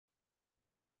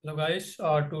Hello guys,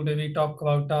 today we talk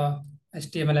about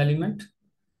HTML element.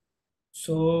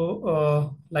 We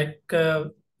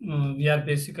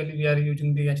are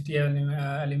using the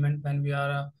HTML element when we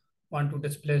are want to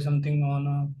display something on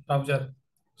a browser.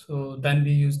 So then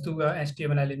we use the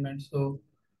HTML element.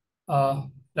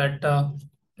 Let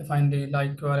define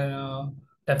the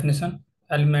definition.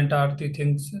 Element are the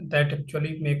things that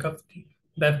actually make up the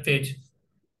web page.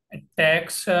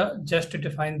 Tags just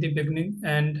define the beginning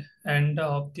and end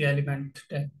of the element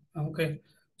tag. Okay,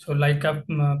 so like a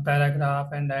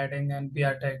paragraph and adding and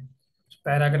BR tag. So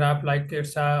paragraph like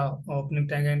it's a opening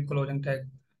tag and closing tag,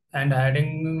 and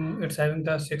heading it's having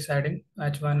the six heading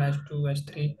H1, H2,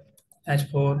 H3,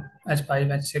 H4, H5,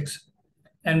 H6,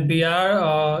 and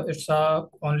BR it's a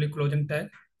only closing tag,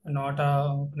 not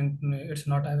a opening. It's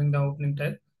not having the opening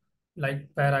tag like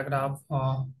paragraph.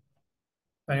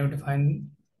 When you define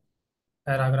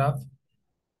paragraph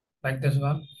like this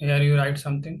one. Here you write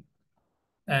something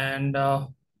and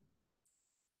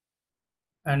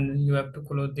and you have to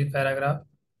close the paragraph.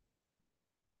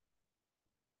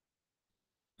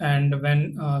 And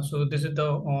when so this is the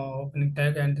opening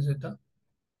tag and this is the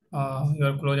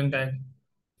your closing tag.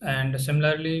 And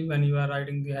similarly, when you are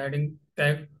writing the heading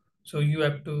tag, so you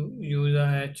have to use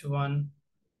a H1.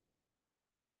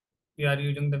 We are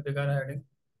using the bigger heading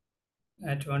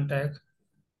H1 tag,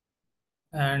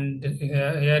 and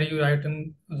here you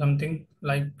writing something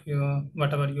like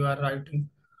whatever you are writing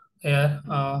here,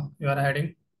 you are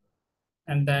heading,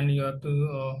 and then you have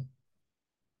to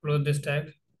close this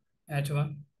tag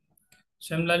H1.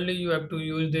 Similarly, you have to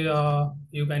use the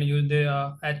you can use the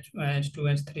H2,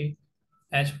 H3,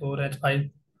 H4,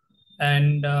 H5,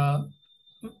 and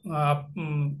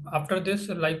after this,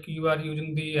 like you are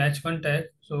using the H1 tag,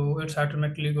 so it's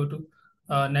automatically go to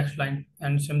next line,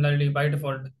 and similarly by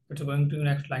default, it's going to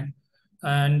next line.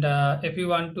 And if you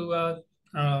want to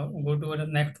go to the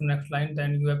next line,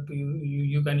 then you have to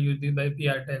you can use the by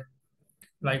PR tag.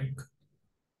 Like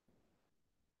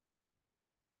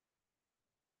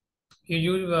you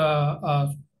use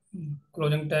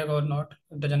closing tag or not,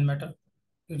 it doesn't matter.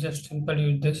 You just simply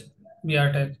use this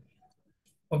BR tag.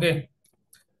 Okay,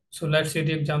 so let's see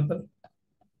the example.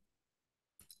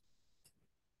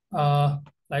 Uh,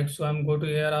 so I'm go to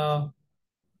here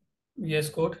VS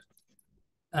Code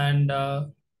and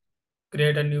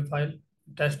create a new file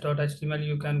test.html.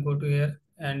 You can go to here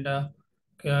and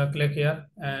click here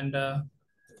and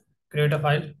create a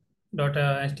file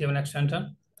 .html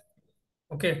extension.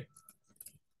 Okay,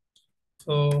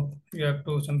 so you have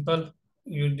to simple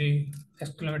use the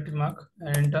exclamation mark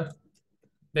and enter.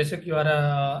 Basic your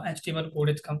HTML code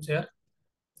it comes here.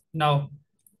 Now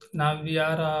Now we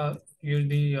are use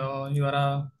the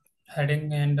your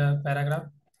heading and paragraph.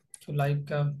 So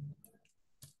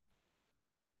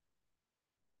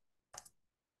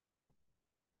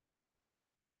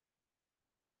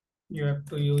you have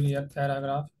to use your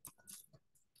paragraph.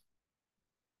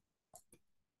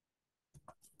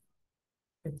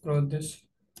 You close this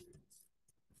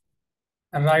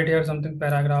and write here something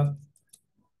paragraph.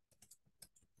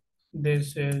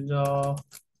 This is a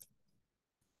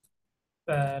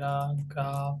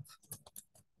paragraph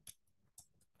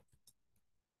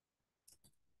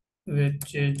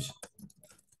which is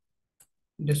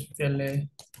display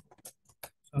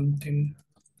something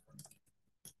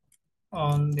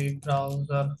on the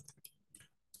browser.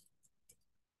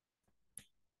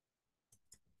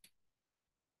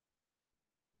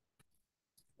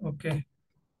 Okay,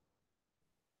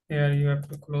 here you have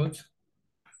to close.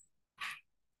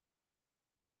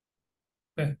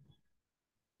 Okay,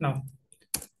 now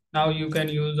you can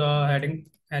use heading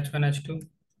H1 H2.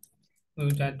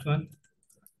 Use H1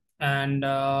 and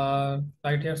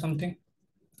write here something.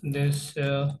 This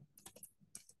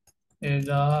is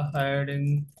a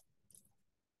heading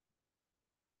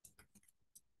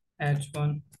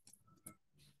H1.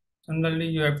 Similarly,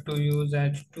 you have to use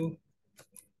H2.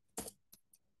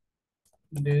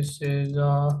 This is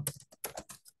a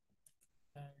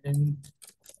heading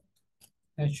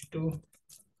H2.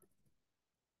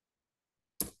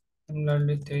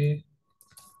 Similarly,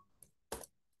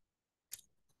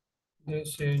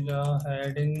 this is a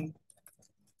heading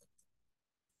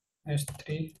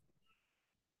H3.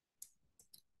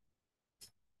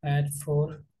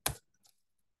 H4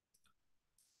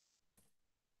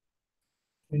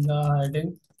 is a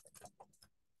heading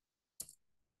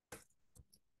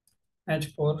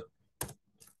H4.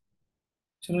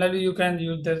 Similarly, you can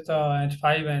use this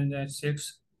H5 and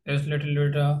H6. There's little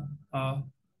bit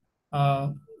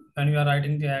uh, when you are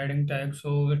writing the heading tag.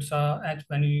 So it's H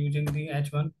when you're using the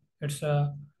H1, it's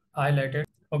highlighted.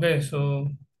 Okay, so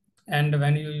And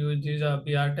when you use this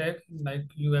BR tag, like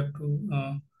you have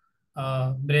to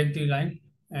break the line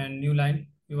and new line.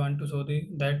 You want to show the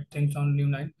that things on new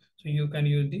line, so you can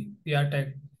use the BR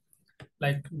tag.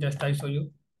 Like just I show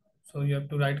you. So you have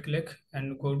to right click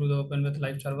and go to the open with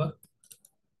live server.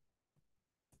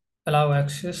 Allow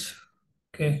access.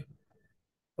 Okay.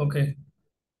 Okay.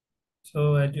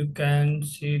 So as you can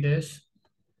see, this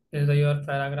is your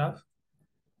paragraph,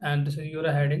 and this is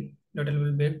your heading. Little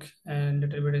bit big and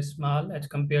little bit small as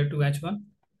compared to H1.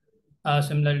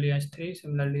 Similarly H3,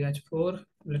 similarly H4,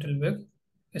 little big,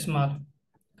 small.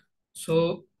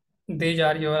 So these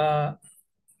are your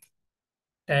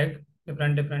tag,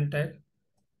 different tag.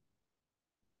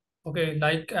 Okay,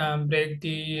 like break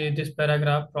the this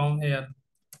paragraph from here.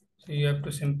 So you have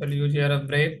to simply use here a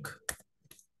break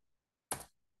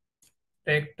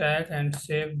tag and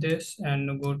save this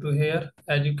and go to here.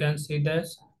 As you can see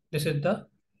this is the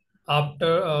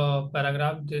after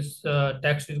paragraph. This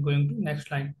text is going to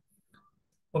next line.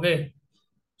 Okay,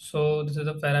 so this is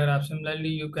the paragraph. Similarly,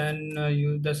 you can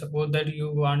use the suppose that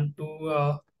you want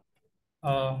to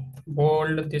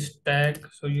bold this tag,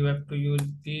 so you have to use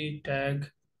the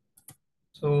tag.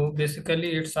 So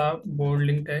basically it's a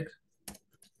bolding tag,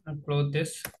 and close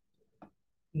this.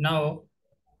 Now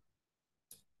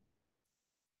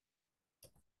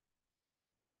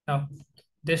now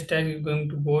this tag is going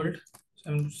to bold, so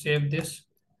I'm going to save this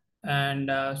and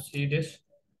see this.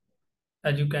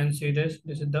 As you can see, this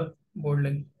is the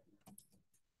bolding.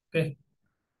 Okay,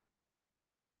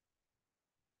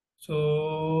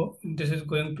 so this is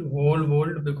going to hold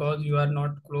bold because you are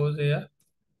not close here.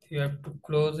 You have to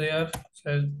close here,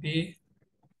 slash b,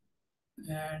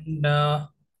 and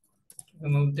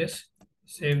remove this,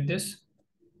 save this.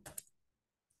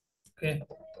 Okay,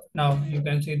 now you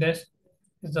can see this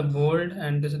is the bold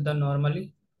and this is the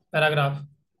normally paragraph.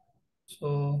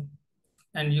 So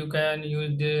and you can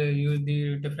use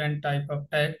the different type of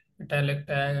tag, italic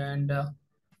tag and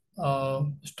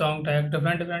strong tag,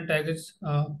 different tags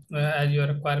as your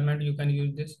requirement. You can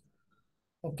use this.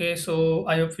 Okay, so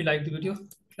I hope you like the video.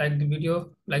 Like the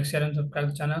video, like, share, and subscribe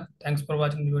the channel. Thanks for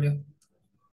watching the video.